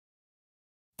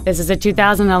This is a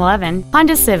 2011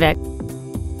 Honda Civic.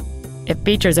 It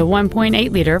features a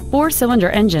 1.8-liter four-cylinder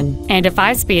engine and a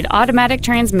 5-speed automatic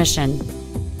transmission.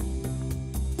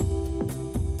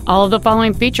 All of the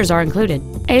following features are included: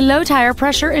 a low tire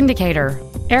pressure indicator,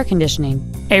 air conditioning,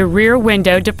 a rear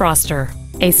window defroster,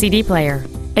 a CD player,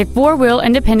 a 4-wheel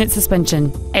independent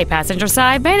suspension, a passenger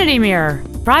side vanity mirror,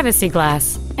 privacy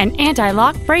glass, an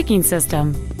anti-lock braking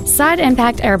system, side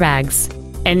impact airbags,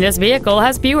 and this vehicle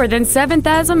has fewer than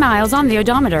 7,000 miles on the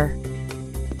odometer.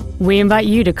 We invite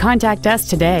you to contact us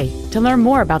today to learn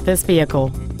more about this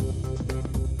vehicle.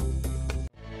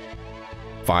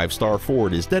 5-Star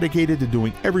Ford is dedicated to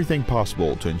doing everything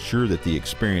possible to ensure that the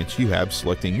experience you have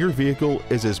selecting your vehicle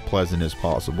is as pleasant as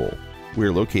possible.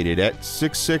 We're located at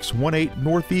 6618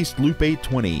 Northeast Loop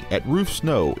 820 at Roof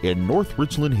Snow in North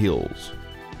Richland Hills.